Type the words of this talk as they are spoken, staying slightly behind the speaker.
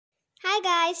Hi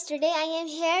guys, today I am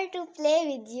here to play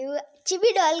with you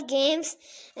Chibi doll games.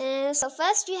 So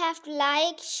first you have to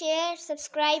like, share,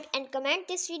 subscribe and comment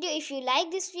this video if you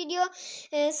like this video.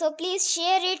 So please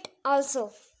share it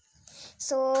also.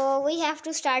 So we have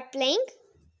to start playing.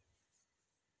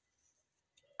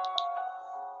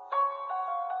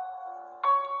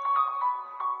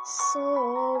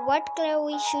 So what color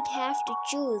we should have to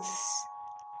choose?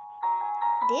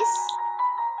 This?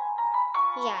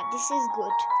 Yeah, this is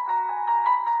good.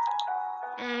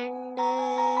 And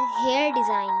hair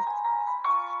design.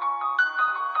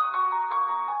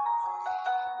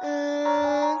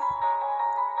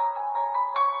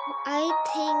 I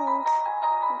think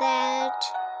that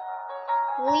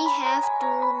we have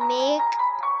to make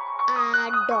a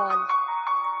doll.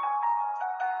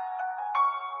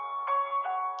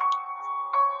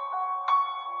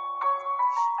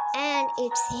 And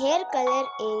its hair color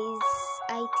is,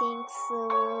 I think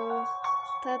so,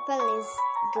 purple is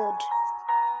good.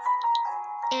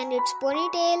 And its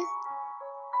ponytail,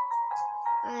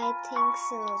 I think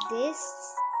so, this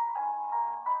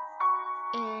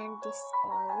and this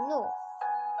all, no,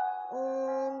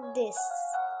 this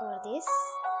or this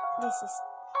is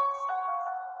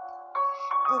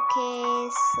okay.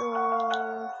 So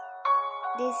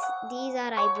these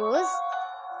are eyebrows.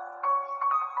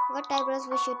 What eyebrows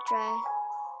we should try?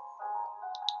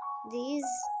 These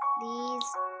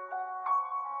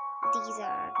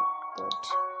are good.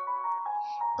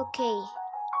 Okay,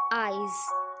 eyes.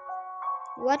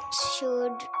 What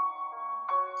should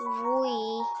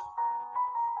we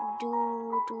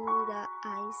do to the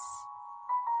eyes?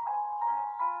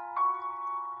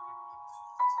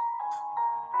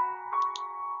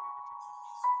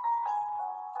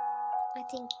 I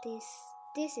think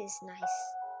this is nice.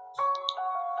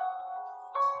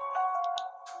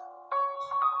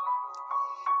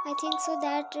 I think so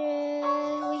that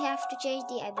we have to change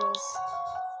the eyebrows.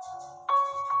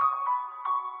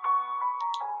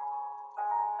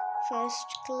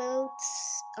 First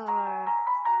clothes are,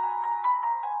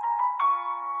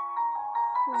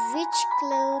 which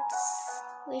clothes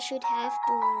we should have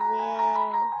to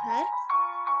wear her?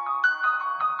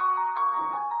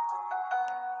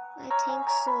 I think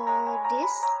so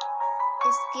this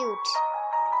is cute.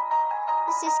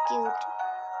 This is cute.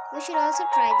 We should also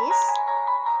try this.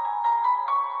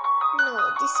 No,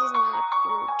 this is not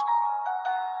good.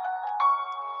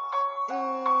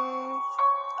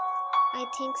 I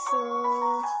think so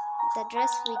the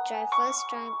dress we try first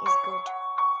time is good.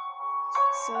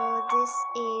 So this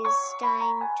is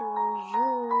time to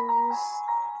use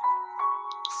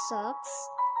socks.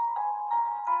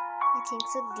 I think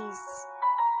so these.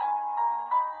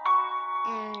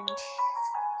 And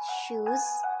shoes.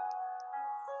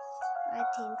 I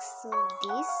think so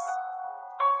this.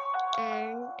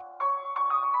 And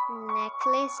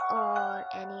necklace or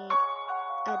any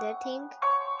other thing.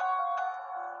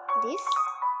 This?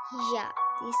 Yeah,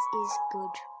 this is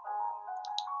good.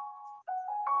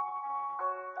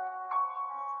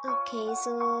 Okay,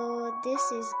 so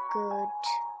this is good.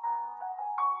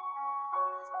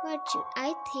 What should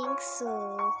I think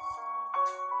so?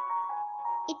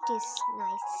 It is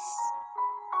nice.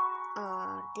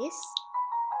 Or this?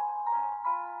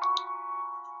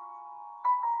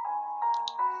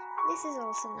 This is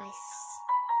also nice.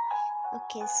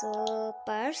 Okay, so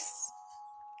purse.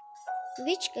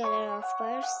 Which color of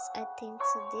purse? I think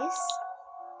so this.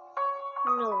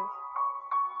 No.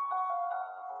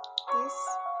 This.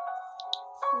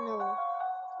 No.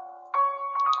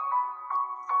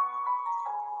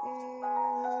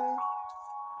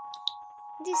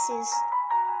 This is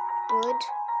good.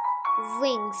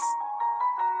 Wings.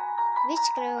 Which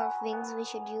color of wings we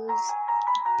should use?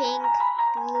 Pink,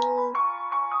 blue,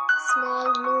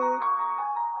 small blue,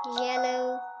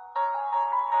 yellow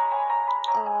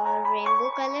or rainbow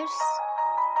colors.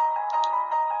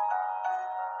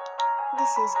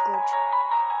 This is good.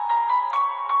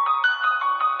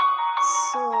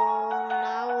 So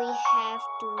now we have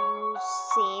to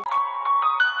save.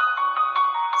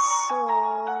 So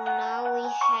now we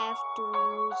have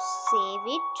to save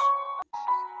it.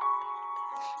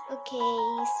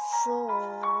 Okay, so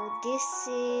this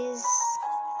is,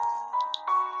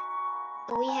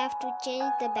 we have to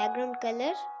change the background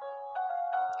color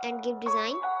and give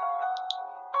design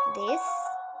this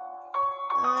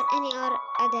or any or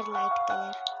other light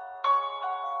color.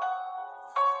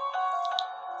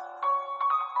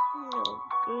 No,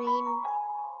 green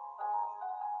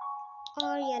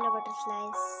or yellow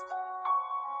butterflies.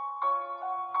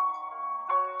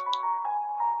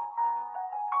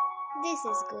 This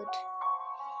is good.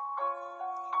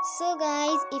 So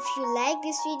guys, if you like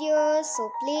this video,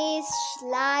 so please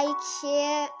like,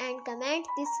 share and comment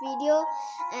this video,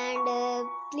 and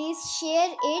please share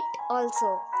it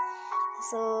also.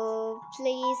 So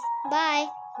please, bye.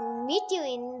 Meet you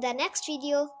in the next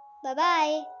video. Bye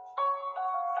bye.